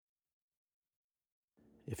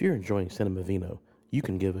If you're enjoying Cinema Vino, you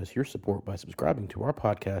can give us your support by subscribing to our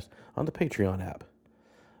podcast on the Patreon app.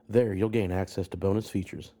 There, you'll gain access to bonus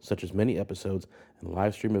features, such as mini episodes and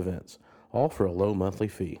live stream events, all for a low monthly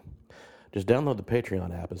fee. Just download the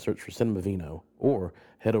Patreon app and search for Cinema Vino, or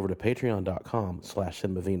head over to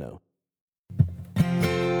patreon.com/cinemavino.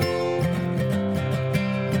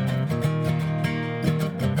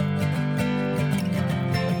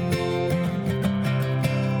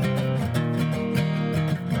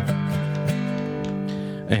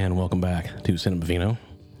 And welcome back to Cinema Vino.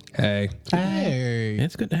 Hey.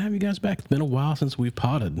 It's good to have you guys back. It's been a while since we've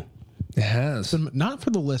potted. It has. Not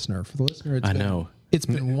for the listener. For the listener, It's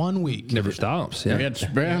been 1 week. Never stops. Yeah. It's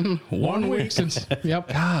been 1 week since.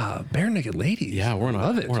 Yep. Ah, bare naked ladies. Yeah, we're on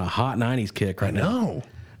a hot 90s kick right now.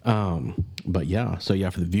 No. But yeah, so yeah,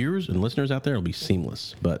 for the viewers and listeners out there, it'll be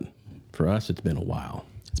seamless. But for us, it's been a while.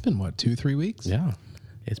 It's been, 2-3 weeks? Yeah,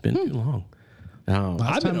 it's been too long.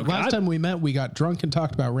 Last time we met, we got drunk and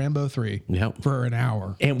talked about Rambo 3 for an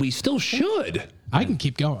hour. And we still should. I can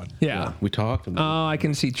keep going. Yeah. We talked. And Oh, I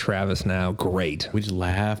can see Travis now. Great. we just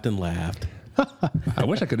laughed and laughed. I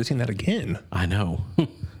wish I could have seen that again. I know.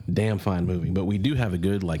 Damn fine movie. But we do have a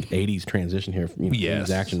good 80s transition here from Yes.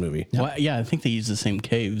 80s action movie. Well, yeah, I think they use the same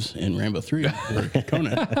caves in Rambo 3 for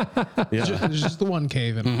Conan. Yeah. There's just the one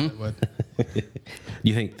cave in Hollywood.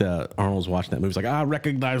 You think Arnold's watching that movie? He's like, I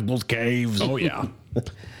recognize those caves. Oh, yeah.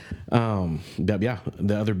 Yeah,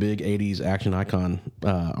 the other big 80s action icon,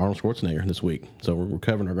 Arnold Schwarzenegger this week. So we're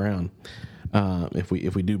covering our ground. If we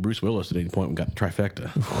do Bruce Willis at any point, we got the trifecta.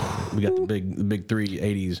 We got the big three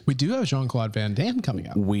 80s. We do have Jean-Claude Van Damme coming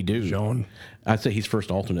up. We do. Jean. I'd say he's first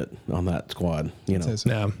alternate on that squad. You know, Says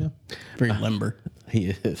so. Yeah. Very limber.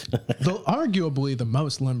 he is. Arguably the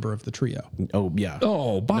most limber of the trio. Oh yeah.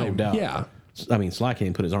 Oh, by no doubt. Yeah. I mean, Sly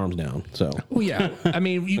can't put his arms down. So Well, yeah. I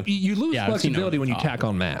mean, you lose Yeah, I've seen flexibility him when you top. tack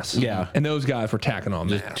on mass. Yeah. And those guys were tacking on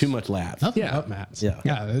mass. too much lats. Nothing Yeah. but Mats. Yeah.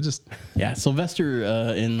 Yeah, they're just... Yeah, Sylvester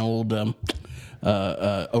in old Over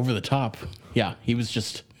the Top. Yeah, he was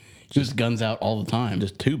just guns out all the time.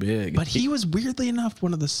 Just too big. But he was, weirdly enough,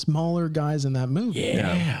 one of the smaller guys in that movie.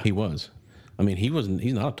 yeah. He was. I mean, he's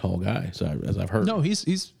not a tall guy. So as I've heard. No,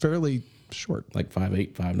 he's fairly short. Like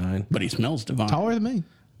 5'8", 5'9". But he smells divine. Taller than me.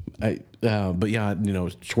 But yeah,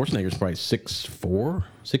 Schwarzenegger's probably 6'4",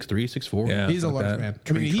 6'3", 6'4". Yeah. He's a like large that. man.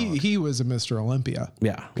 I mean, he was a Mr. Olympia.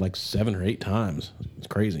 Yeah, like 7 or 8 times. It's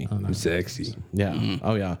crazy. Sexy. Yeah.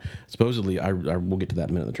 Oh yeah. Supposedly, I will get to that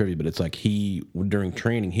in a minute in the trivia, but it's like during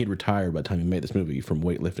training, he'd retired by the time he made this movie from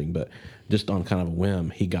weightlifting, but just on kind of a whim,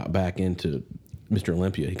 he got back into Mr.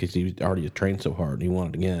 Olympia because he already trained so hard and he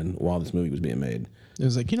wanted again while this movie was being made. It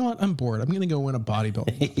was like, you know what? I'm bored. I'm going to go win a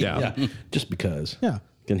bodybuilding. Yeah. Just because. Yeah.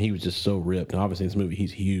 And he was just so ripped. And obviously, in this movie,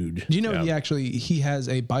 he's huge. Do you know Yeah. he has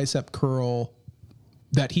a bicep curl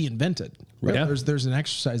that he invented? Right? Yeah. There's an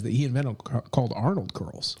exercise that he invented called Arnold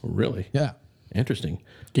curls. Really? Yeah. Interesting.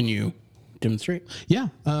 Can you demonstrate? Yeah.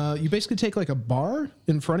 You basically take like a bar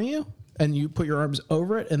in front of you and you put your arms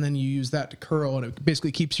over it and then you use that to curl and it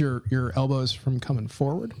basically keeps your elbows from coming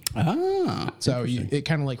forward. Ah. So it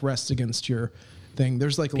kind of like rests against your thing.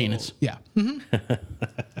 There's like a Penis. little, yeah. Mm-hmm.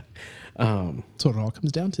 That's what it all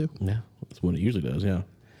comes down to. Yeah, that's what it usually does. Yeah.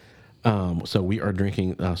 So we are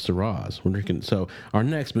drinking Syrahs. We're drinking. So our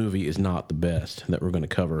next movie is not the best that we're going to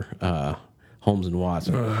cover. Holmes and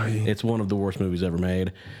Watson. It's one of the worst movies ever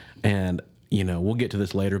made, and we'll get to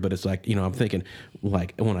this later. But it's like I'm thinking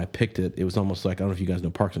like when I picked it, it was almost like I don't know if you guys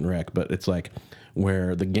know Parks and Rec, but it's like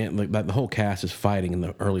where the whole cast is fighting in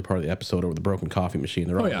the early part of the episode over the broken coffee machine.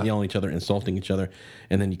 They're all yelling at each other, insulting each other,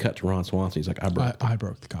 and then you cut to Ron Swanson. He's like, I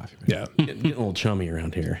broke the coffee. Yeah. getting a little chummy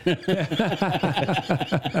around here.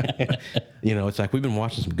 It's like we've been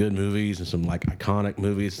watching some good movies and some like iconic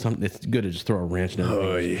movies. It's good to just throw a wrench in everything.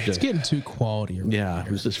 Oh, yeah. It's getting too quality. Yeah,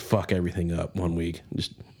 let's just fuck everything up one week.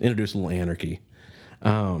 Just introduce a little anarchy.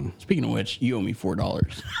 Speaking of which, you owe me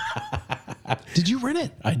 $4. Did you rent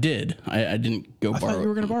it? I did. I didn't go borrow. I thought you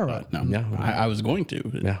were going to borrow it. No, Yeah. I was going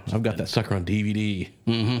to. Yeah, I've got that sucker on DVD.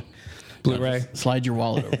 Blu-ray. Slide your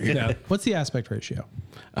wallet over here. Yeah. What's the aspect ratio?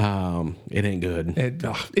 It ain't good. It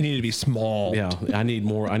needed to be small. Yeah, I need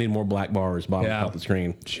more black bars bottom top the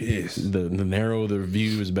screen. Jeez. The narrower the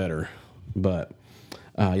view is better. But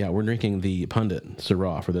we're drinking the Pundit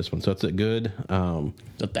Syrah for this one. So it's a good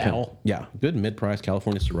The Thal. good mid-price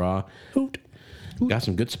California Syrah. Got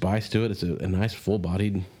some good spice to it. It's a nice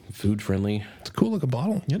full-bodied, food-friendly. It's a cool looking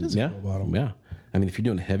bottle. It is Yeah, a cool bottle. yeah. I mean, if you're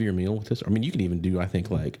doing a heavier meal with this, I mean, you can even do, I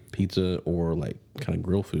think, like pizza or like kind of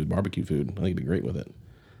grill food, barbecue food. I think it'd be great with it.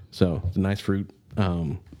 So it's a nice fruit.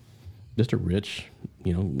 Just a rich,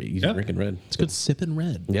 easy drinking red. It's good sipping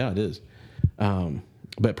red. Yeah, it is.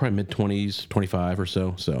 but probably mid-20s, 25 or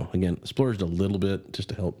so. So again, splurged a little bit just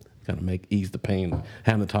to help kind of ease the pain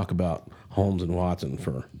having to talk about Holmes and Watson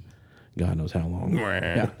for God knows how long.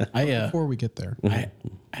 Yeah, Before we get there, I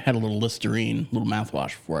had a little Listerine, little mouthwash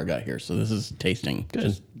before I got here, so this is tasting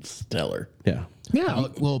just stellar. Yeah.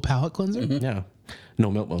 little palate cleanser. Yeah.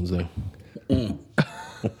 No milk bones though.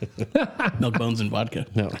 Milk bones and vodka.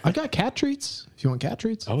 No. I got cat treats. If you want cat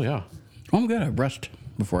treats, Oh yeah. Oh, I'm good. I brushed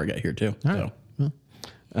before I got here too. All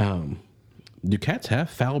right. Do cats have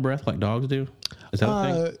foul breath like dogs do? Is that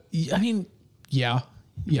a thing? I mean, yeah,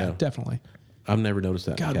 definitely. I've never noticed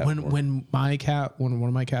that. in a God, cat before. when one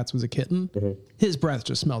of my cats was a kitten, Mm-hmm. his breath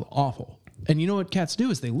just smelled awful. And you know what cats do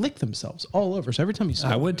is they lick themselves all over. So every time you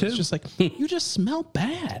smell, I would it, it's too. just like you just smell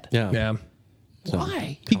bad. Yeah. Yeah.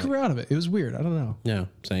 Why? He grew out of it. It was weird. I don't know. Yeah.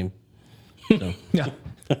 Same. So, Yeah.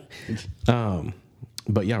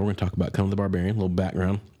 but yeah, we're going to talk about Conan the Barbarian, a little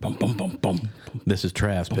background. Bum, bum, bum, bum. This is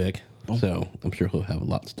Trav's pick, so I'm sure he'll have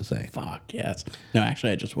lots to say. Fuck yes. No,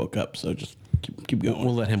 actually, I just woke up, so just keep going.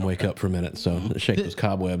 We'll let him wake up for a minute, so shake those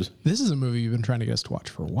cobwebs. This is a movie you've been trying to get us to watch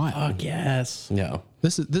for a while. Fuck yes. Yeah.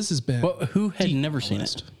 This has been. Well, who had deep never on the seen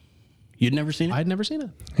list. it? You'd never seen it? I'd never seen it.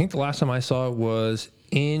 I think the last time I saw it was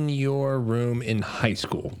in your room in high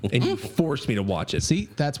school, and you forced me to watch it. See,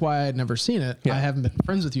 that's why I'd never seen it. Yeah. I haven't been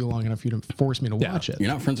friends with you long enough for you to force me to watch it.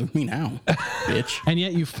 You're not friends with me now, bitch. And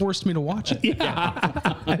yet you forced me to watch it.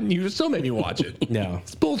 And you still made me watch it. Yeah.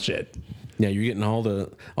 It's bullshit. Yeah, you're getting all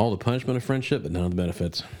the punishment of friendship, but none of the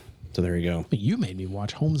benefits. So there you go. But you made me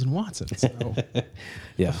watch Holmes and Watson. So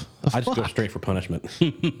Yeah. I just go straight for punishment.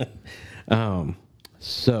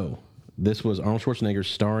 So this was Arnold Schwarzenegger's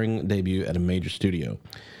starring debut at a major studio.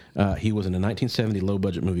 He was in a 1970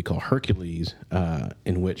 low-budget movie called Hercules,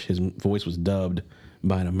 in which his voice was dubbed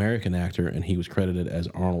by an American actor, and he was credited as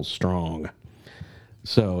Arnold Strong.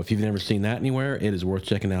 So if you've never seen that anywhere, it is worth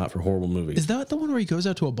checking out for horrible movies. is that the one where he goes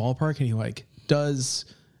out to a ballpark and he does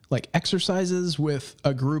exercises with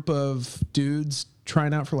a group of dudes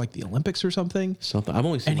trying out for the Olympics or something? Something I've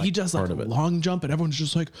only seen And he does part a of it. long jump and everyone's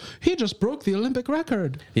just like, he just broke the Olympic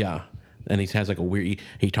record. Yeah. And he has a weird,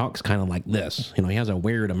 he talks kind of like this. He has a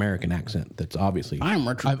weird American accent that's obviously. I'm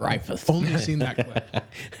Richard I've Dreyfuss. only seen that clip.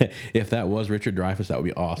 If that was Richard Dreyfuss, that would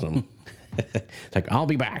be awesome. It's like, I'll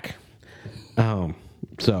be back.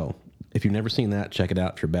 So if you've never seen that, check it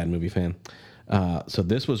out if you're a bad movie fan. So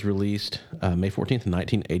this was released May 14th,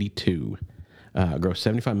 1982.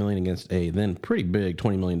 Grossed $75 million against a then pretty big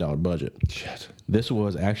 $20 million budget. Shit. This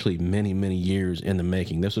was actually many, many years in the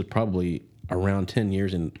making. This was probably around 10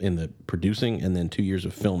 years in the producing and then 2 years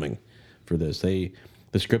of filming for this. The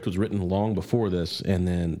script was written long before this and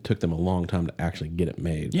then took them a long time to actually get it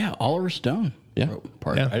made. Yeah, Oliver Stone. Yeah. wrote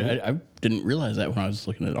part. Yeah. I didn't realize that when I was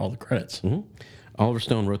looking at all the credits. Oliver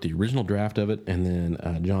Stone wrote the original draft of it, and then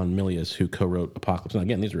John Milius, who co-wrote Apocalypse. And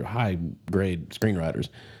again, these are high-grade screenwriters,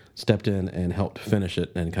 stepped in and helped finish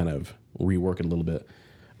it and kind of rework it a little bit.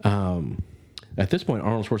 At this point,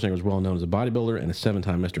 Arnold Schwarzenegger was well known as a bodybuilder and a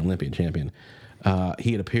 7-time Mr. Olympian champion.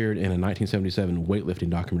 He had appeared in a 1977 weightlifting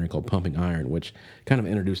documentary called Pumping Iron, which kind of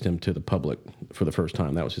introduced him to the public for the first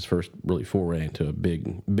time. That was his first really foray into a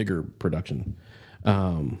bigger production.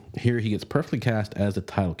 Here he gets perfectly cast as the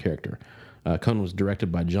title character. Conan was directed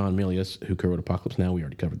by John Milius, who co-wrote Apocalypse Now. We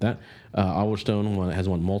already covered that. Oliver Stone has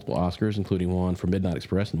won multiple Oscars, including one for Midnight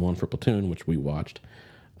Express and one for Platoon, which we watched.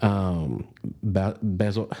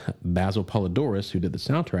 Basil Poledouris, who did the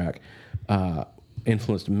soundtrack,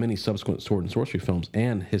 influenced many subsequent sword and sorcery films,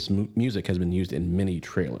 and his music has been used in many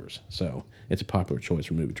trailers. So it's a popular choice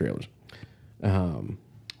for movie trailers.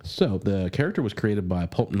 So the character was created by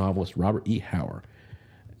pulp novelist Robert E. Howard.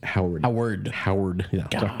 Yeah.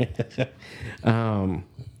 Sorry. And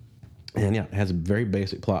yeah, it has a very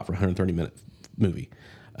basic plot for a 130-minute movie.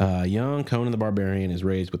 Young Conan the Barbarian is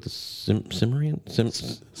raised with the Cimmerian.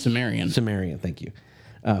 Thank you.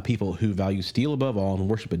 People who value steel above all and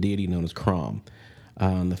worship a deity known as Crom.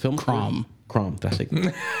 The film Crom. Did I say?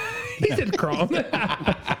 He said crumb.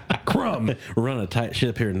 Crumb. We're running a tight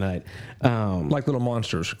ship here tonight. Like little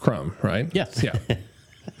monsters. Crumb, right? Yes. Yeah.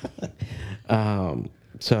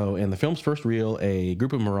 So, in the film's first reel, a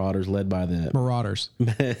group of marauders led by the Marauders.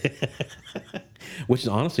 which is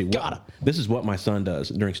honestly this is what my son does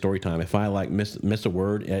during story time. If I miss a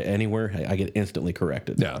word anywhere, I get instantly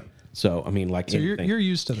corrected. Yeah. So I mean, So you're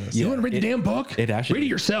used to this. You want to read the damn book? it actually- read it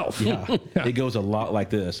yourself. Yeah, it goes a lot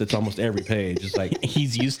like this. It's almost every page. It's like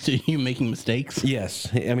He's used to you making mistakes. yes.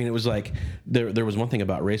 I mean, it was like there was one thing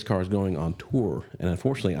about race cars going on tour, and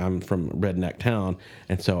unfortunately, I'm from redneck town,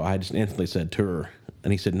 and so I just instantly said tour,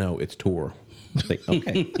 and he said no, it's tour. It's like,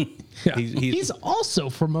 okay. Yeah. He's also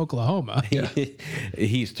from Oklahoma.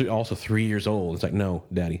 He's also 3 years old. It's like, no,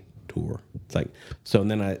 Daddy, tour. It's like, so,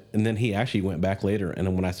 and then he actually went back later, and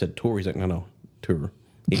then when I said tour, he's like, no, tour.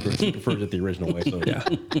 He prefers it the original way. So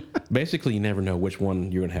basically, you never know which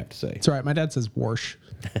one you're gonna have to say. That's right. My dad says Warsh.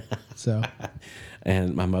 So,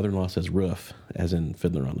 And my mother-in-law says roof, as in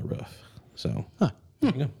Fiddler on the Roof. So, there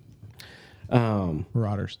you go.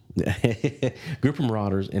 Marauders. Group of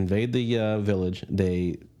marauders invade the village.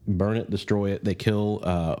 They burn it, destroy it. They kill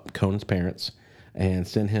Conan's parents and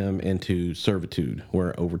send him into servitude,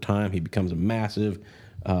 where over time he becomes a massive,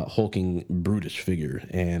 hulking, brutish figure.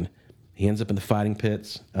 And he ends up in the fighting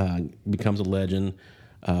pits, becomes a legend,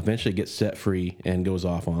 eventually gets set free, and goes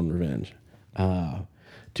off on revenge.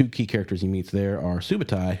 Two key characters he meets there are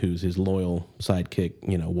Subutai, who's his loyal sidekick,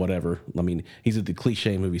 whatever. I mean, he's the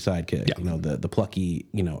cliche movie sidekick, the plucky,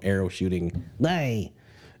 arrow shooting, nay.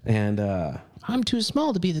 And I'm too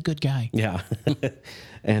small to be the good guy. yeah.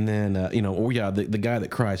 And then, the guy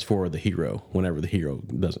that cries for the hero whenever the hero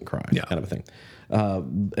doesn't cry, kind of a thing.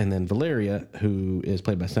 And then Valeria, who is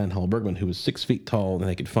played by Sandhall Bergman, who was 6 feet tall, and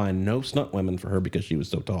they could find no stunt women for her because she was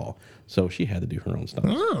so tall. So she had to do her own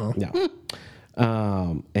stunts. Oh. Yeah.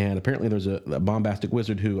 And apparently there's a bombastic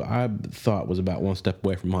wizard who I thought was about one step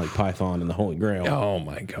away from Monty Python and the Holy Grail. Oh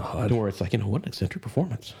my God. Where it's like, what an eccentric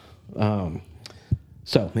performance.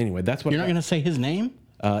 So anyway, that's what You're not going to say his name?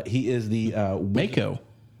 he is the Mako.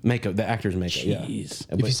 Mako, the actor's Mako. Jeez.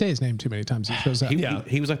 Yeah. If you say his name too many times, he shows up.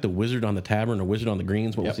 He was like the wizard on the tavern or wizard on the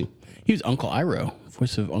greens. What was he? He was Uncle Iroh,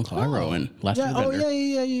 voice of Uncle Iroh in Last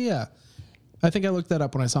Airbender. Yeah. I think I looked that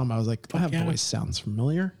up when I saw him. I was like, that voice sounds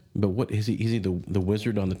familiar. But what is he? Is he the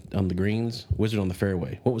wizard on the greens? Wizard on the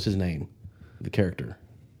fairway? What was his name? The character?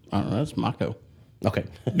 I don't know. That's Mako. Okay.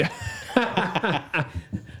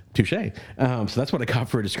 Touche. So that's what I got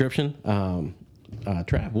for a description.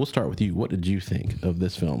 Trav, we'll start with you. What did you think of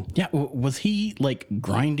this film? Yeah, was he like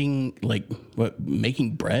grinding,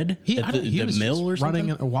 making bread at the was mill or something?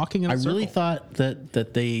 running and walking in a I really circle. thought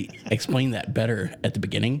that they explained that better at the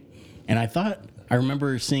beginning, and I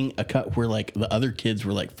remember seeing a cut where like the other kids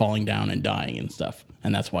were like falling down and dying and stuff,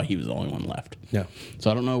 and that's why he was the only one left. Yeah.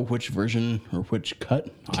 So I don't know which version or which cut.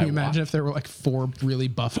 Can you imagine if there were like 4 really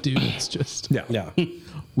buff dudes just Yeah.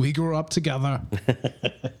 we grew up together.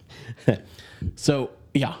 So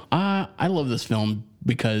yeah, I love this film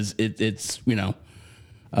because it's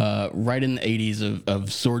right in the 80s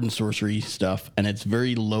of sword and sorcery stuff, and it's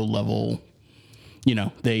very low level.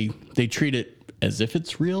 They treat it as if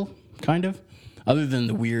it's real, kind of, other than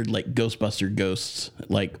the weird like Ghostbuster ghosts,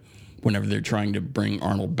 like whenever they're trying to bring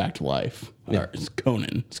Arnold back to life. Or it's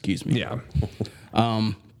Conan, excuse me. Yeah.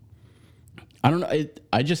 I don't know.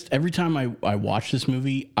 I just every time I watch this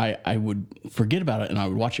movie, I would forget about it and I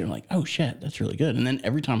would watch it and I'm like, oh shit, that's really good. And then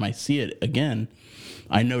every time I see it again,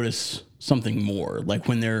 I notice something more. Like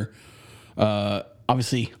when they're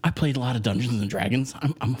obviously I played a lot of Dungeons and Dragons.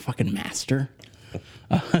 I'm a fucking master.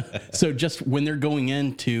 So just when they're going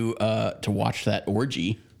in to watch that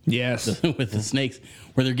orgy, Yes. with the snakes,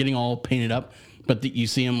 where they're getting all painted up, but you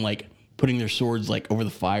see them like putting their swords like over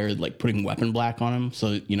the fire, like putting weapon black on them,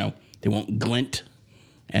 so they won't glint,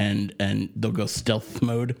 and they'll go stealth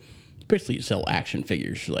mode. Basically, you sell action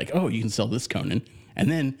figures. You're like, oh, you can sell this Conan,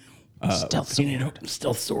 and then stealth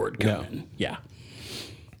sword Conan. Yeah.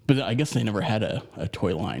 But I guess they never had a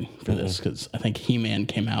toy line for this because I think He-Man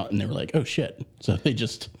came out and they were like, oh shit. So they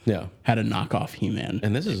just had a knockoff He-Man.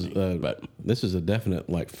 And this is a definite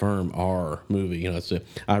like firm R movie.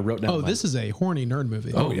 I wrote down. This is a horny nerd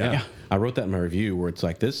movie. Oh yeah. I wrote that in my review where it's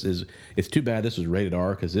like it's too bad this was rated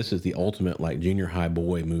R because this is the ultimate like junior high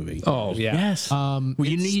boy movie. Oh yeah. Yes.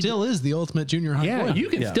 Still is the ultimate junior high. Yeah, boy. you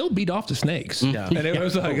can still beat off the snakes. Yeah. And it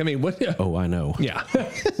was like, I mean, what? Oh, I know. Yeah.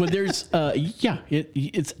 Well, there's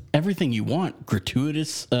it's everything you want.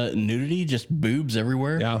 Gratuitous nudity, just boobs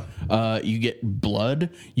everywhere. Yeah. You get blood.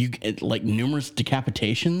 You get like numerous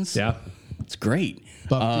decapitations. Yeah. It's great.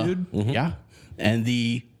 Buff dude. Yeah. And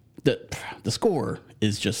the score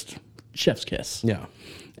is just chef's kiss. Yeah.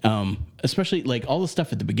 Especially like all the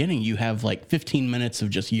stuff at the beginning, you have like 15 minutes of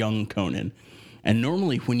just young Conan. And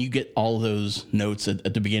normally when you get all those notes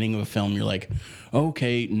at the beginning of a film, you're like,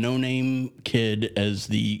 okay, no name kid as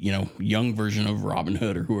the, young version of Robin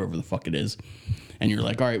Hood or whoever the fuck it is. And you're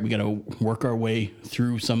like, all right, we got to work our way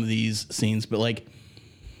through some of these scenes. But like,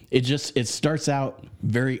 it starts out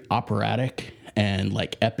very operatic and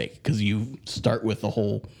like epic because you start with the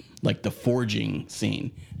whole, like the forging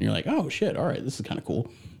scene. And you're like, oh shit, all right, this is kind of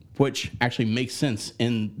cool. Which actually makes sense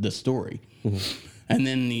in the story. Mm-hmm. And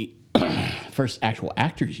then the first actual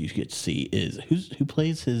actors you get to see is who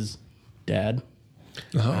plays his dad.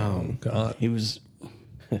 Oh God. He was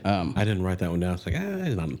I didn't write that one down. It's like,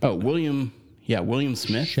 he's not. William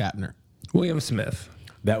Smith. Shatner. William Smith.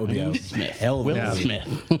 That would be a Smith. hell of a Will movie.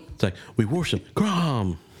 Smith. It's like, we worship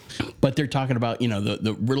Grom. But they're talking about,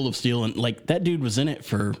 the riddle of steel, and like that dude was in it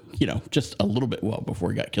for, just a little bit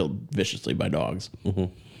before he got killed viciously by dogs. Mm-hmm.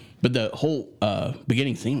 But the whole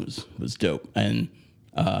beginning scene was dope. And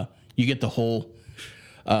you get the whole,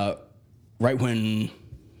 right when,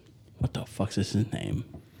 what the fuck's his name?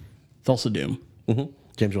 Thulsa Doom. Mm-hmm.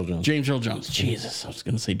 James Earl Jones. James Earl Jones. Jesus, I was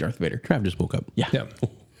going to say Darth Vader. Trav just woke up. Yeah. Yeah.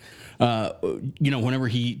 Whenever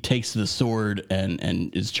he takes the sword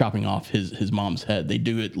and is chopping off his mom's head, they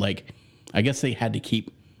do it like, I guess they had to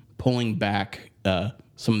keep pulling back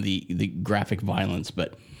some of the graphic violence,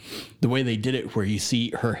 but the way they did it, where you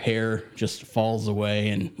see her hair just falls away,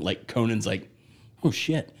 and like Conan's like, oh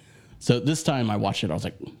shit. So this time I watched it, I was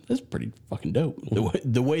like, this is pretty fucking dope.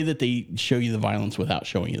 The way that they show you the violence without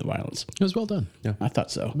showing you the violence. It was well done. Yeah, I thought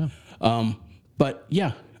so. Yeah. But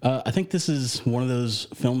yeah, I think this is one of those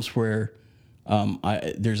films where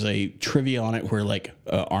there's a trivia on it where like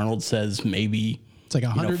Arnold says maybe It's like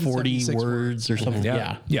 40 176 words or something.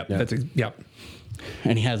 Yeah. Yeah. Yeah.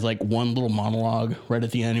 And he has like one little monologue right at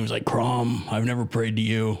the end. He was like, Crom, I've never prayed to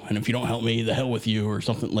you. And if you don't help me, the hell with you, or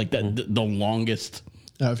something like that. The longest.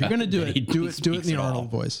 If you're gonna do He it, do it in speaks the at all.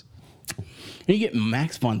 Arnold voice. And you get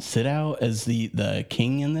Max von Sydow as the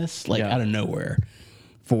king in this, like out of nowhere.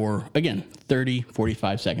 For, again, 30,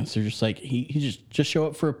 45 seconds. They're just like, he just show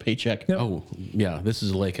up for a paycheck. Yep. Oh, yeah. This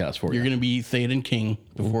is a lake house for You're you. going to be Theoden King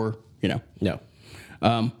before, Yeah.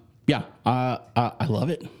 I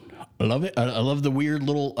love it. I love it. I love the weird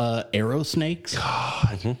little arrow snakes.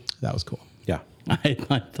 That was cool. Yeah.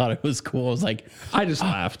 I thought it was cool. I was like, I just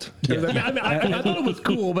laughed. I thought it was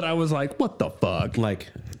cool, but I was like, what the fuck? Like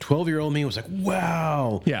 12-year-old me was like,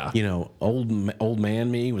 wow. Yeah. Old man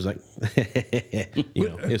me was like,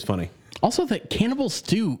 it's funny. also that cannibal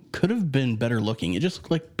stew could have been better looking. It just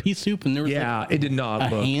looked like pea soup, and there was It did not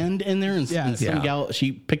a look. hand in there, and some Yeah. gal,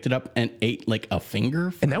 she picked it up and ate like a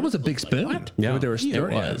finger. And that was a big spoon. Yeah. They were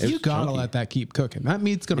stirring It was. it. You gotta let that keep cooking. That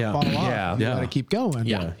meat's gonna Yeah. fall off. Yeah. You Yeah. gotta keep going.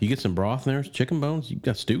 Yeah. You get some broth in there, chicken bones, you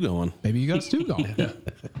got stew going. Maybe you got a stew going.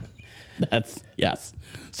 That's yes.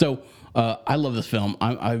 So I love this film.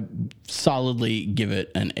 I solidly give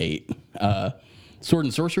it an 8. Sword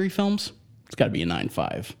and sorcery films, it's got to be a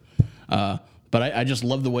 9.5. But I just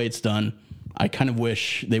love the way it's done. I kind of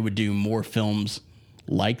wish they would do more films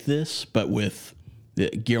like this, but with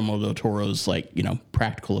Guillermo del Toro's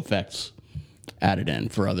practical effects added in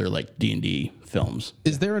for other like D&D films.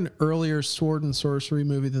 Is there an earlier sword and sorcery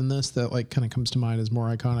movie than this that like kind of comes to mind as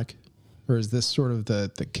more iconic, or is this sort of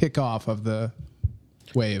the kickoff of the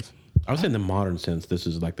wave? I would say in the modern sense, this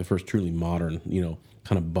is like the first truly modern,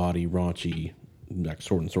 kind of body raunchy, like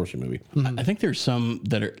sword and sorcery movie. I think there's some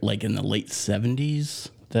that are like in the late 70s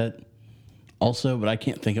that also, but I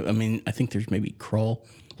can't think of. I mean, I think there's maybe Krull.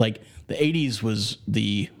 Like the 80s was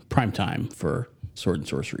the prime time for sword and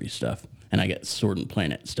sorcery stuff, and I get Sword and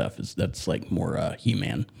Planet stuff. That's like more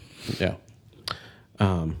He-Man. Yeah.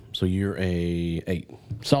 So you're a 8.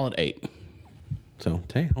 Solid 8. So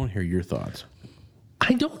Tay, I want to hear your thoughts.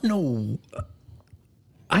 I don't know.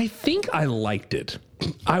 I think I liked it.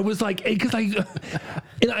 I was like, because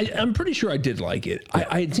I'm pretty sure I did like it.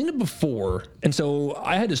 I had seen it before, and so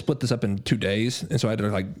I had to split this up in 2 days, and so I had to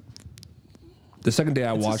like. The second day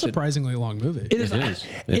I It's a watched it. surprisingly long movie. It is.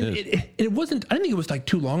 It wasn't. I didn't think it was like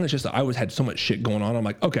too long. It's just that I had so much shit going on. I'm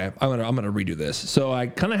like, okay, I'm gonna redo this. So I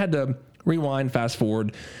kind of had to rewind, fast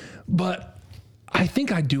forward. But I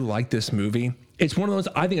think I do like this movie. It's one of those.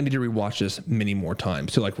 I think I need to rewatch this many more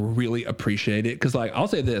times to like really appreciate it. Because like I'll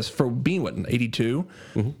say this, for being an 82,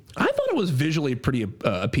 I thought it was visually pretty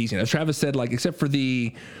appeasing. As Travis said, like except for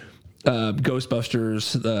the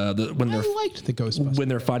Ghostbusters, when they're I liked the Ghostbusters. when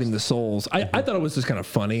they're fighting the souls. I thought it was just kind of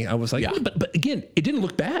funny. I was like, but again, it didn't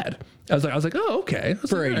look bad. I was like, oh, okay.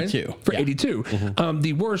 For like, 82. Right. For 82.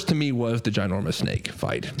 The worst to me was the ginormous snake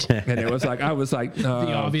fight. And it was like, I was like, the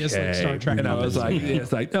obvious, like, Star Trek And I was like,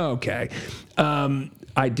 it's like, okay.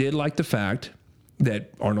 I did like the fact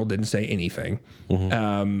that Arnold didn't say anything.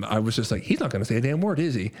 I was just like, he's not going to say a damn word,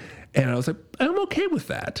 is he? And I was like, I'm okay with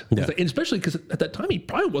that. Yeah. And especially because at that time, he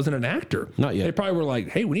probably wasn't an actor. Not yet. They probably were like,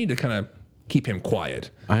 hey, we need to kind of keep him quiet.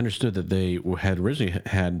 I understood that they had originally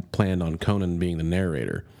had planned on Conan being the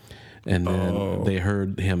narrator. And then they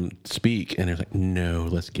heard him speak, and they're like, no,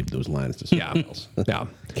 let's give those lines to someone else. Yeah.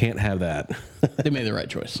 Can't have that. They made the right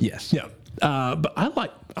choice. Yes. Yeah. But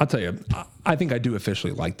I'll tell you, I think I do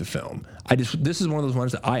officially like the film. This is one of those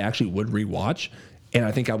ones that I actually would rewatch. And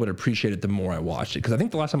I think I would appreciate it the more I watched it. Because I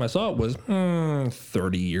think the last time I saw it was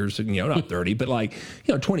 30 years ago. Not 30, but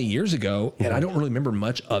 20 years ago. And I don't really remember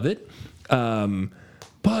much of it.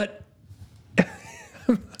 But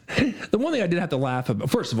the one thing I did have to laugh about,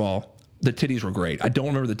 first of all, the titties were great. I don't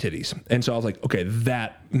remember the titties. And so I was like, okay,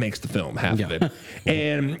 that makes the film, half of it.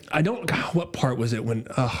 And I don't, God, what part was it when,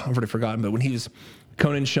 I've already forgotten, but when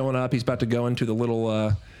Conan's showing up, he's about to go into the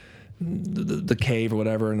little, the cave or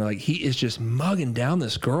whatever, and he is just mugging down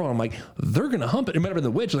this girl. I'm like, they're gonna hump it. It might have been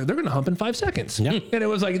the witch. Like, they're gonna hump in 5 seconds. Yeah. And it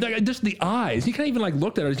was just the eyes. He kind of even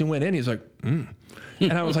looked at her as he went in. He's like,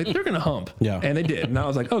 And I was like, they're gonna hump. Yeah. And they did. And I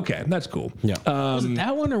was like, okay, that's cool. Yeah. Was it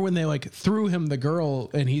that one, or when they threw him the girl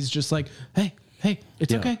and he's just like, hey,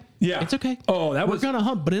 it's okay. Yeah. It's okay. Oh, We're gonna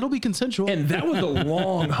hump, but it'll be consensual. And that was a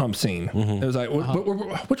long hump scene. It was like,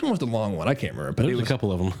 which one was the long one? I can't remember. But There was a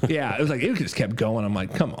couple of them. Yeah, it was like, it just kept going. I'm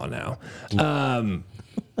like, come on now.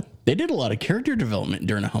 They did a lot of character development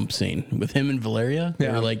during a hump scene with him and Valeria. They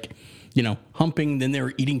were humping, then they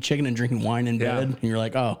were eating chicken and drinking wine in bed. And you're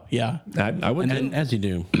like, oh, yeah. I would. And as you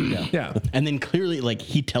do. Yeah. Yeah. And then clearly,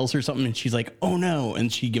 he tells her something and she's like, oh no.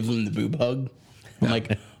 And she gives him the boob hug. I'm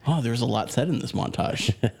like, oh, there's a lot said in this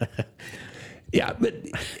montage. Yeah, but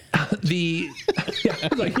I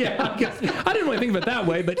was like, I guess I didn't really think of it that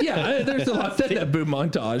way, but there's a lot said in that boob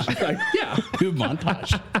montage. Boob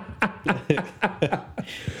montage.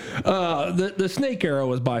 The snake arrow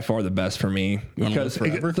was by far the best for me because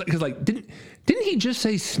didn't he just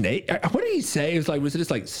say snake? What did he say? It was it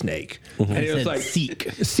just snake? And it was like seek.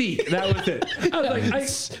 That was it. I was like,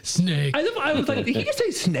 snake. I was like, did he just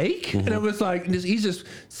say snake? And it was like, he's just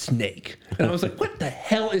snake. And I was like, what the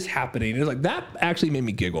hell is happening? And it was like, that actually made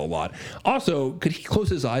me giggle a lot. Also, could he close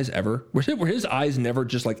his eyes ever? Were his eyes never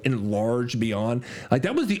just enlarged beyond?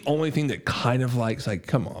 That was the only thing that kind of it's like,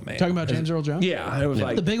 come on, man. Talking about James Earl Jones? Yeah. It was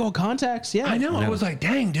the big old contacts. Yeah. I know. I was like,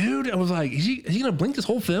 dang, dude. I was like, is he going to blink this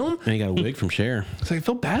whole film? And he got a wig from Cher. It's like, I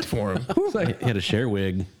felt bad for him. He He had a Cher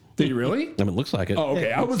wig. Did he really? I mean, it looks like it. Oh,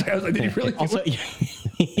 okay. I was like, did he really? Also,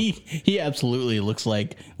 he absolutely looks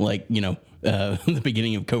like the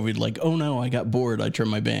beginning of COVID. Oh no, I got bored. I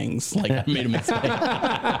trimmed my bangs. I made a mistake.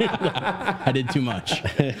 I did too much.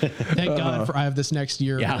 Thank God I have this next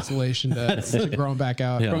year of isolation to grow them back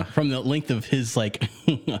out. Yeah. From the length of his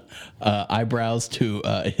eyebrows to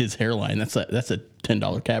his hairline, that's a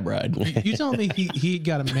 $10 cab ride. You telling me he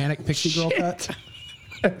got a manic pixie girl cut?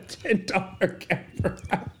 A $10 camera.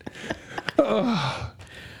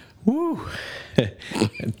 Woo.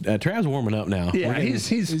 Trav's warming up now. Yeah,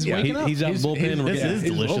 he's waking up. He's out bullpen. This is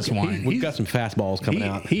delicious wine. We've got some fastballs coming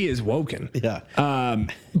out. He is woken. Yeah.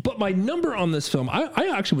 But my number on this film,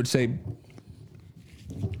 I actually would say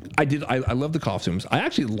I love the costumes. I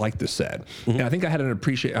actually like the set. And I think I had an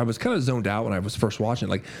appreciation. I was kind of zoned out when I was first watching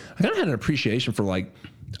it. I kind of had an appreciation for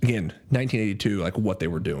again, 1982, what they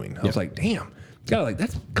were doing. I was like, damn. God,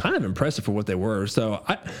 that's kind of impressive for what they were. So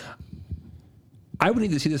I would need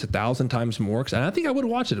to see this 1,000 times more, and I think I would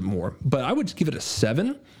watch it more. But I would give it a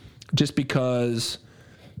 7, just because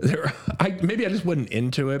maybe I just wasn't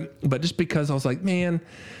into it, but just because I was like, man,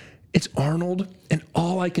 it's Arnold, and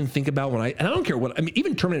all I can think about and I don't care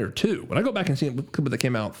even Terminator 2. When I go back and see it, but that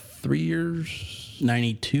came out 3 years.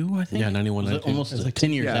 92, I think. Yeah, 91, 92. Almost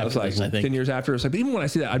 10 years after this, I think. 10 years after. It's but even when I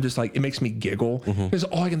see that, I'm just it makes me giggle. Because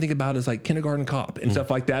all I can think about is Kindergarten Cop and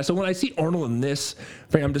stuff like that. So when I see Arnold in this,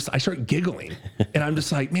 I start giggling. And I'm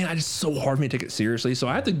just like, man, it's so hard for me to take it seriously. So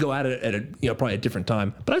I have to go at it at probably a different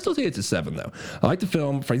time. But I still say it's a 7, though. I like the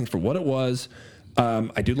film for what it was.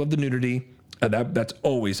 I do love the nudity. That's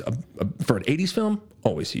always for an 80s film,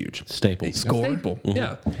 always huge. Staple. Staple.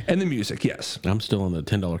 Yeah. And the music, yes. I'm still on the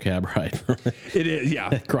 $10 cab ride. It is, yeah.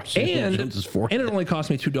 And it only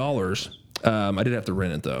cost me $2. I did have to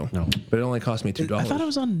rent it though. No. But it only cost me $2. I thought it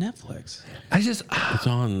was on Netflix. It's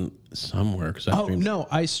on somewhere. No,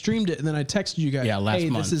 I streamed it and then I texted you guys. Yeah, last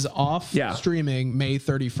month. This is off streaming May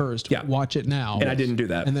 31st. Yeah. Watch it now. And I didn't do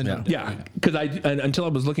that. And then because until I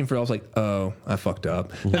was looking for it, I was like, oh, I fucked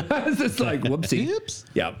up. I was just like, whoopsie. Oops.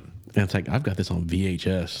 Yeah. And it's I've got this on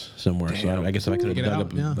VHS somewhere. Damn. So I guess I could have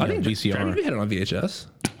dug up I think VCR. we had it on VHS.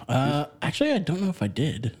 Actually, I don't know if I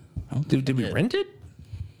did. Did we rent it?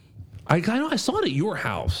 I know I saw it at your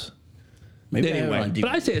house. Maybe Anyway, but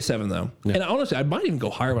I say a 7 though. Yeah. And honestly, I might even go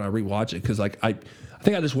higher when I rewatch it because I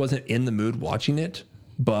think I just wasn't in the mood watching it,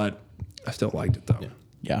 but I still liked it though.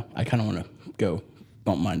 Yeah, I kind of want to go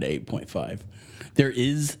don't mind 8.5. There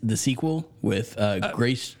is the sequel with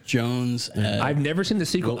Grace Jones. I've never seen the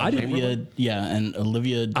sequel. I didn't. And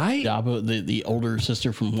Olivia Dabo, the older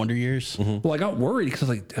sister from Wonder Years. Well, I got worried because I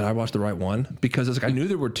was like, did I watch the right one? Because it's like I knew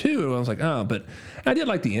there were two. And I was like, oh, but I did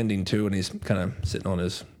like the ending too, and he's kind of sitting on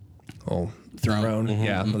his throne.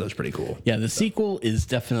 Yeah, that was pretty cool. Yeah, the sequel is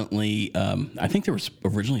definitely. I think there was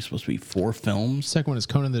originally supposed to be 4 films. Second one is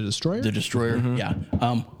Conan the Destroyer. The Destroyer. Yeah.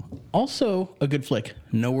 Also a good flick.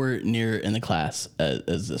 Nowhere near in the class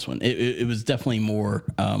as this one. It was definitely more.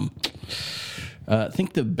 I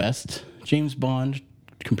think the best James Bond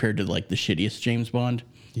compared to like the shittiest James Bond.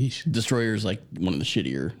 Yeesh. Destroyer is like one of the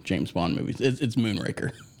shittier James Bond movies. It's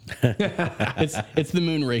Moonraker. it's the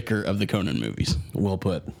Moonraker of the Conan movies. Well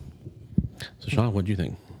put. So, Sean, what do you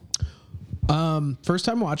think? First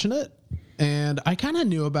time watching it, and I kind of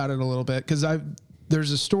knew about it a little bit because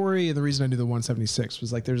there's a story, and the reason I knew the 176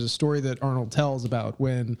 was like there's a story that Arnold tells about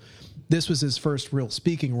when this was his first real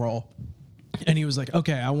speaking role, and he was like,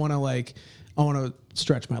 okay, I want to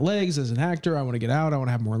stretch my legs as an actor. I want to get out. I want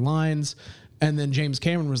to have more lines. And then James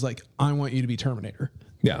Cameron was like, I want you to be Terminator.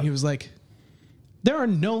 Yeah. And he was like, there are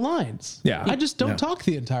no lines. Yeah. I just don't talk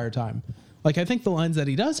the entire time. Like, I think the lines that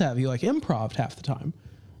he does have, he like improv'd half the time.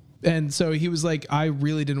 And so he was like, I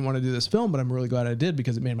really didn't want to do this film, but I'm really glad I did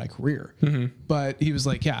because it made my career. But he was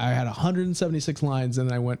like, yeah, I had 176 lines and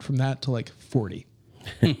then I went from that to like 40.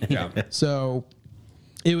 Yeah. So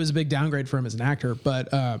it was a big downgrade for him as an actor.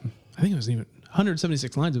 But I think it was even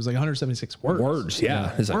 176 lines. It was like 176 words. Words,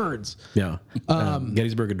 yeah. It's like- Words. Yeah.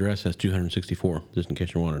 Gettysburg Address has 264, just in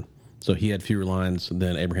case you're wondering. So he had fewer lines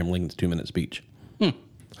than Abraham Lincoln's 2-minute speech.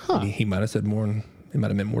 He might have said more. He might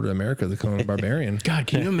have meant more to America than Conan the Barbarian. God,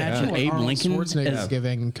 can you imagine Abe Arnold Lincoln? Schwarzenegger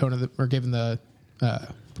giving giving the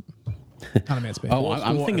not a man's man. Oh,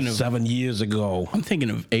 I'm thinking of 7 years ago. I'm thinking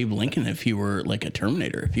of Abe Lincoln if he were like a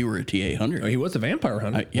Terminator, if he were a TA-100. Oh, he was a vampire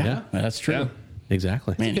hunter. Yeah, that's true. Yeah.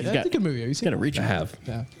 Exactly. Man, he's That's got a good movie. Have you seen got to it? reach. I have.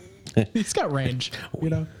 Yeah. He's got range, you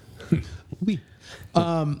know.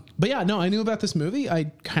 But yeah, no, I knew about this movie. I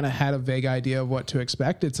kind of had a vague idea of what to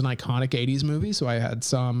expect. It's an iconic 80s movie, so I had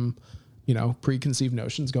some, preconceived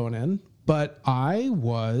notions going in. But I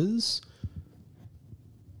was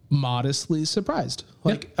modestly surprised.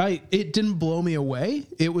 It didn't blow me away.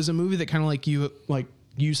 It was a movie that kind of like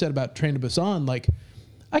you said about Train to Busan, like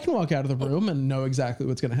I can walk out of the room and know exactly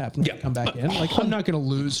what's going to happen when I come back in. Like, I'm not going to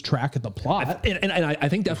lose track of the plot. And I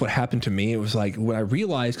think that's what happened to me. It was like when I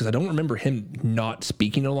realized, because I don't remember him not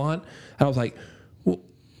speaking a lot, and I was like,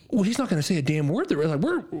 well, he's not going to say a damn word.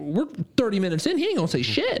 We're 30 minutes in. He ain't going to say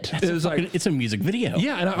shit. It was like it's a music video.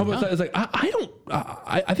 Yeah, and I was like,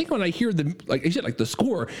 I think when I hear the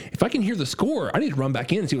score, if I can hear the score, I need to run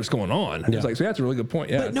back in and see what's going on. It's like, so that's a really good point.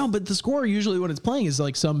 Yeah, but the score usually when it's playing is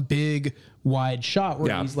like some big wide shot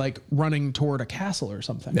where he's like running toward a castle or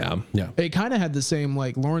something. Yeah. It kind of had the same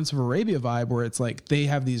like Lawrence of Arabia vibe where it's like they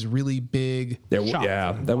have these really big shots,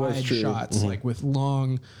 that was wide true. shots like with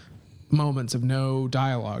long moments of no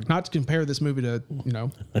dialogue. Not to compare this movie to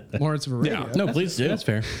Lawrence of Arabia. No, please do. That's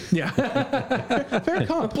fair. Yeah, Fair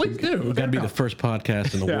comp. please do. We've got to be the first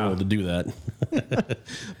podcast in the world to do that.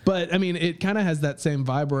 But I mean, it kind of has that same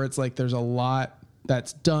vibe where it's like there's a lot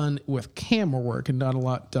that's done with camera work and not a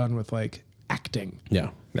lot done with like acting. Yeah.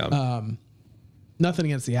 Nothing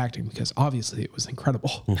against the acting because obviously it was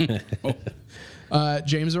incredible.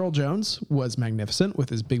 James Earl Jones was magnificent with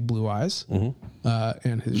his big blue eyes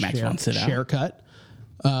and his Max von Sydow. haircut.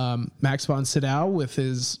 Max von Sydow with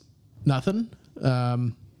his nothing.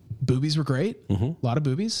 Boobies were great. A lot of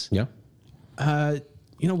boobies. Yeah.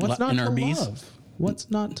 What's not to NRBs? love?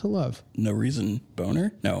 What's not to love? No reason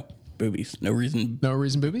boner? No. Boobies. No reason. No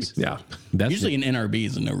reason boobies? Yeah, That's Usually an NRB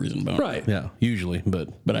is a no reason boner. right. Yeah, usually, but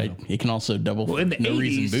It can also double Well, in the no 80s,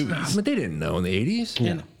 reason boobies. but they didn't know in the 80s.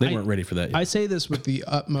 yeah, they weren't ready for that yet. I say this with the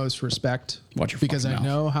utmost respect Watch your because I fucking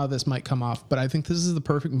mouth. know how this might come off, but I think this is the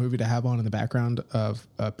perfect movie to have on in the background of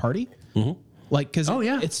a party. Like, because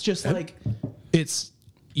it's just like, it's,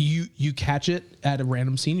 you catch it at a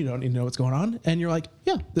random scene. You don't even know what's going on. And you're like,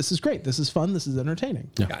 yeah, this is great. This is fun. This is entertaining.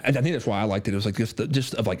 Yeah, and I think that's why I liked it. It was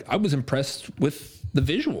like I was impressed with the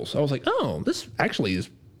visuals. I was like, oh, this actually is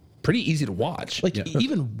pretty easy to watch. Like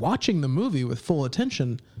even watching the movie with full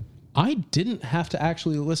attention, I didn't have to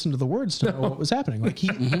actually listen to the words to know what was happening. Like they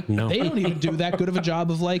don't even do that good of a job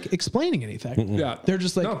of like explaining anything. Yeah. They're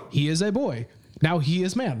just like, he is a boy. Now he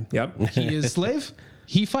is man. Yep. He is slave.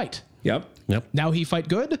 He fight. Yep. Now he fight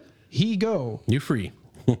good. He go. You free.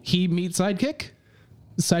 He meet sidekick.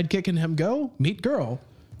 Sidekick and him go. Meet girl.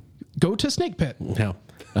 Go to snake pit. Yeah.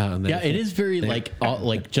 Yeah, it is very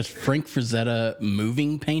like just Frank Frazetta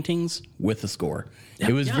moving paintings with a score.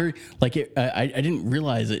 It was very like I didn't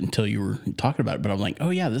realize it until you were talking about it, but I'm like, oh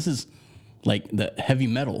yeah, this is like the heavy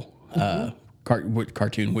metal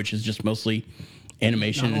cartoon, which is just mostly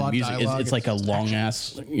animation and music. It's like a long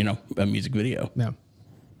ass, a music video. Yeah, and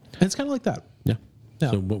it's kind of like that. Yeah.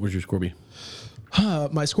 Yeah. So what was your Scorby?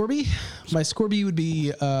 My Scorby would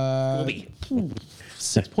be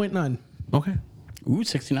 6.9. Okay. Ooh,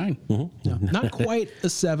 69. Yeah. Not quite a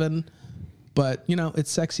 7, but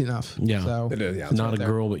it's sexy enough. Yeah. So It is, yeah. it's Not right a there.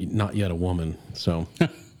 girl, but not yet a woman. So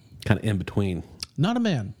kind of in between. Not a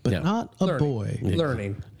man, but Yeah. not a boy.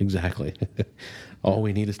 Learning. Exactly. All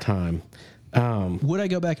we need is time. Would I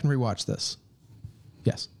go back and rewatch this?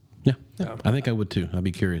 Yes. Yeah. I think I would too. I'd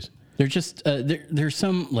be curious. There's just there's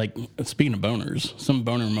some, like, speaking of boners, some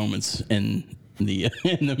boner moments in the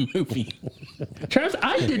movie. Travis,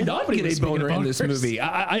 I did not get a boner in this movie.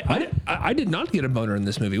 I did not get a boner in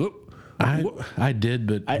this movie. I did,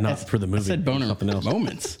 but not for the movie. I said boner Something else.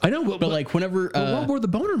 moments. I know, but like whenever what were the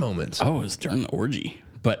boner moments? oh, it was during the orgy,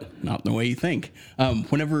 but not the way you think.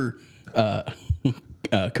 Whenever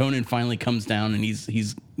Conan finally comes down and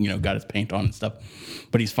he's got his paint on and stuff,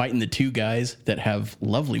 but he's fighting the two guys that have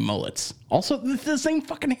lovely mullets. Also, the same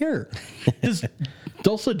fucking hair. Does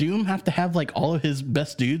Dulce Doom have to have like all of his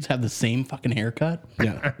best dudes have the same fucking haircut?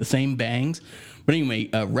 Yeah. The same bangs. But anyway,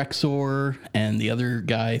 Rexor and the other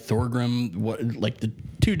guy, Thorgrim, like the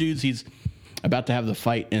two dudes he's about to have the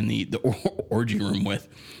fight in the orgy room with.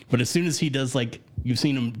 But as soon as he does, like, you've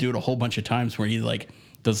seen him do it a whole bunch of times where he like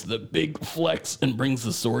does the big flex and brings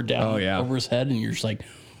the sword down over his head, and you're just like,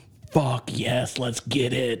 fuck yes, let's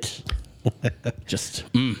get it. Just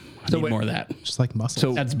I need more of that. Just like muscle.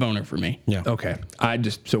 So- That's boner for me. Yeah. Okay.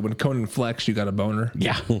 So when Conan flexed, you got a boner?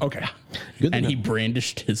 Yeah. Okay. Good to And know. he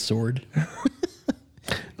brandished his sword.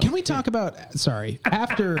 Can we talk about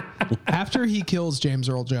after he kills James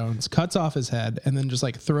Earl Jones, cuts off his head, and then just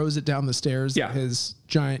like throws it down the stairs Yeah. at his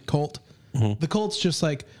giant colt? The colt's just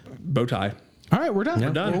like, Bow tie. all right, we're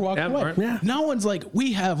done. done. We're walking Yeah, away. all right. Yeah. No one's like,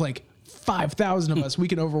 we have like 5,000 of us. We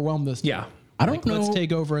can overwhelm this. Yeah. I don't Like, know. let's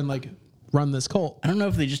take over and like run this cult. I don't know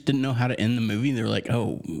if they just didn't know how to end the movie. They were like,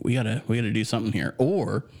 "Oh, we gotta do something here,"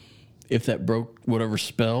 or if that broke whatever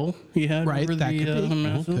spell he had. Right, over that the, could be.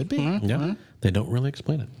 massive- Could be. Yeah. They don't really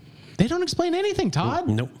explain it. They don't explain anything, Todd.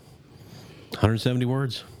 Nope. 170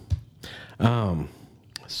 words.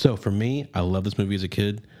 So for me, I love this movie as a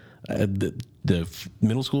kid. The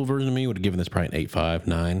middle school version of me would have given this probably an 8.5,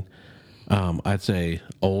 9. I'd say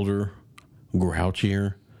older,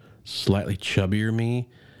 grouchier, slightly chubbier me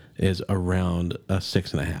is around a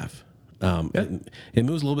 6.5. It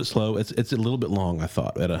moves a little bit slow. It's a little bit long. I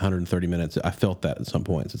thought at 130 minutes. I felt that at some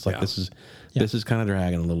points. It's like this is kind of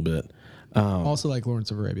dragging a little bit. Also like Lawrence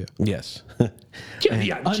of Arabia. Yes.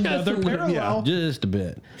 Another parallel. Just a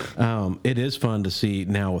bit. It is fun to see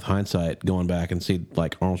now with hindsight, going back and see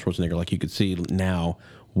like Arnold Schwarzenegger. Like you could see now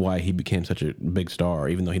why he became such a big star,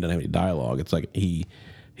 even though he doesn't have any dialogue. It's like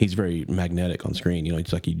he's very magnetic on screen.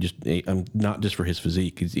 It's like not just for his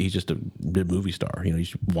physique. He's just a big movie star. You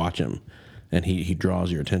just watch him, and he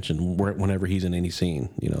draws your attention whenever he's in any scene.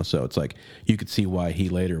 So it's like you could see why he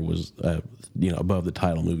later was above the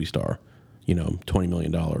title movie star. $20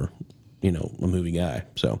 million, a movie guy.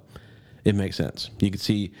 So it makes sense. You could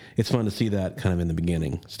see, it's fun to see that kind of in the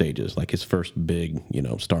beginning stages, like his first big,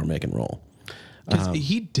 star making role. Because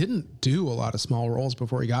he didn't do a lot of small roles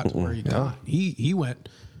before he got to where he got. He went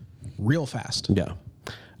real fast. Yeah.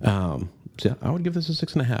 So yeah, I would give this a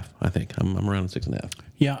 6.5. I think I'm around 6.5.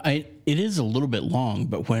 Yeah, it is a little bit long,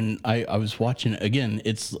 but when I was watching it again,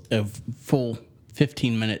 it's a full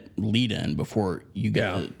 15-minute lead in before you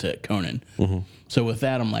get to Conan. So with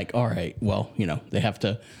that, I'm like, all right, well, they have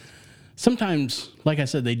to. Sometimes, like I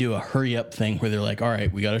said, they do a hurry up thing where they're like, all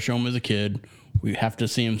right, we got to show him as a kid. We have to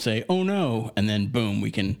see him say, oh no, and then boom,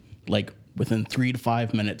 we can like within 3 to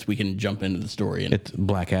 5 minutes we can jump into the story and It's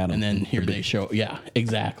Black Adam. and then here they show, yeah,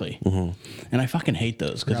 exactly. And I fucking hate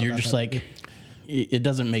those because you're just like, it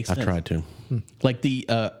doesn't make sense. I tried to. Like the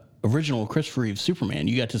original Christopher Reeve Superman,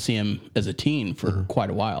 you got to see him as a teen for quite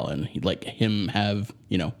a while, and he'd like him have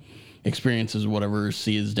experiences, whatever,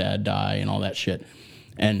 see his dad die and all that shit,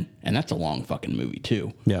 and that's a long fucking movie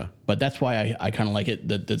too. Yeah. But that's why I kind of like it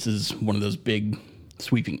that this is one of those big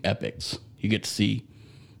sweeping epics. You get to see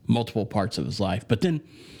multiple parts of his life. But then,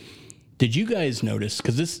 did you guys notice?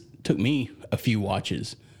 Because this took me a few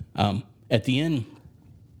watches. At the end,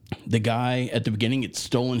 the guy at the beginning, it's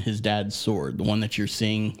stolen his dad's sword, the one that you're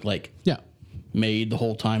seeing, like, made the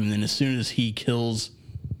whole time. And then as soon as he kills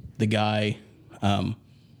the guy,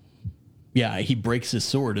 Yeah, he breaks his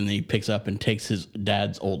sword and then he picks up and takes his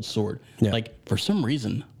dad's old sword. Yeah. Like, for some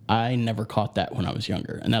reason, I never caught that when I was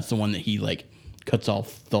younger. And that's the one that he, like, cuts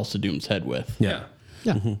off Thulsa Doom's head with. Yeah.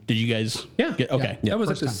 Yeah. Did you guys? Yeah. Get, okay. That was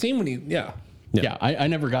like the scene when he, Yeah, I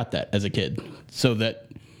never got that as a kid. So that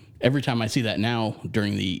every time I see that now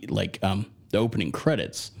during the, like, the opening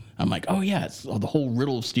credits, I'm like, oh, yeah, it's the whole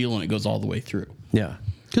riddle of steel and it goes all the way through. Yeah.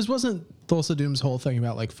 Because wasn't Thulsa Doom's whole thing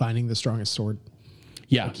about like finding the strongest sword?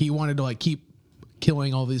 Yeah. He wanted to like keep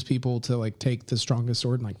killing all these people to like take the strongest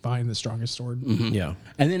sword and like find the strongest sword. Yeah.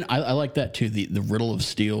 And then I like that too, the riddle of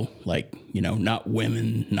steel, like, you know, not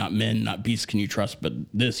women, not men, not beasts can you trust, but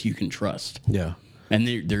this you can trust. Yeah. And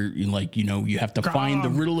they're like, you know, you have to find the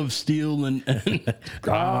riddle of steel and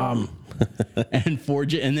and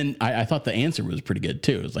forge it. And then I thought the answer was pretty good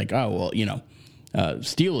too. It's like, oh, well, you know,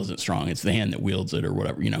 steel isn't strong. It's the hand that wields it or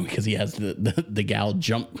whatever, you know, because he has the gal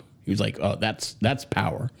jump. He was like, oh, that's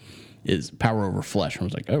power, is power over flesh. I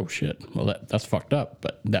was like, oh shit. Well, that's fucked up,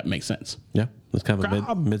 but that makes sense. Yeah. It's kind of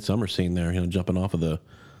a midsummer scene there, you know, jumping off the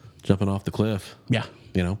cliff. Yeah.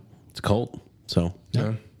 You know, it's a cult. So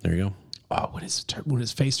there you go. Oh, when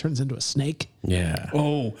his face turns into a snake. Yeah.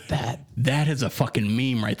 Oh, that is a fucking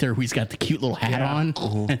meme right there. He's got the cute little hat on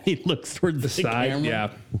and he looks towards the side.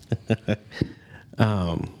 camera.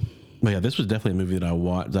 Yeah. But yeah, this was definitely a movie that I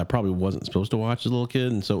watched. That I probably wasn't supposed to watch as a little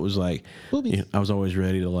kid, and so it was like, you know, I was always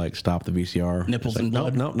ready to like stop the VCR. Nipples like, and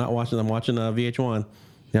blood. No, not watching. I'm watching VH1.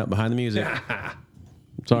 Yeah, behind the music.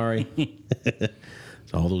 Sorry.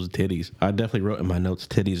 It's all those titties. I definitely wrote in my notes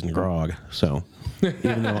titties and grog. So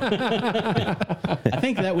even though I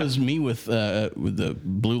think that was me with the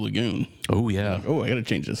Blue Lagoon. oh yeah, Oh, I got to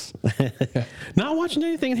change this. not watching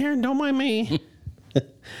anything in here. Don't mind me.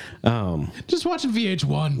 Just watching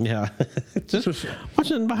VH1. Yeah, just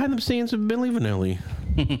watching behind the scenes of Billy Vanilli.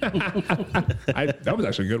 That was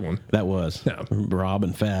actually a good one. That was Rob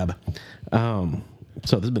and Fab. So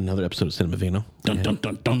this has been another episode of Cinema Vino. Dun, dun,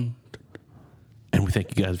 dun, dun. And we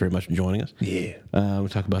thank you guys very much for joining us. Yeah. We'll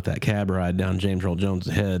talk about that cab ride down James Earl Jones'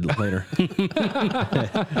 head later.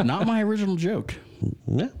 Not my original joke.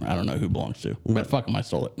 Yeah. I don't know who it belongs to, but fuck him, I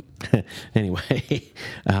stole it. Anyway,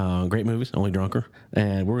 great movies, Only Drunker.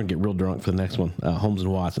 And we're going to get real drunk for the next one, Holmes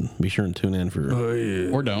and Watson. Be sure and tune in for...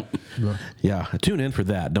 Or don't. Yeah, tune in for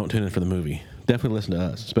that. Don't tune in for the movie. Definitely listen to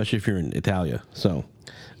us, especially if you're in Italia. So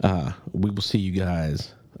we will see you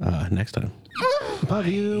guys next time. Love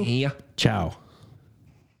you. Yeah. Ciao.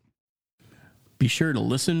 Be sure to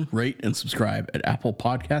listen, rate, and subscribe at Apple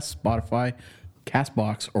Podcasts, Spotify,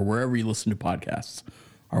 CastBox, or wherever you listen to podcasts.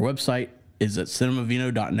 Our website is at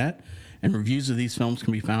cinemavino.net, and reviews of these films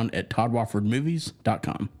can be found at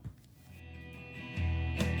toddwoffordmovies.com.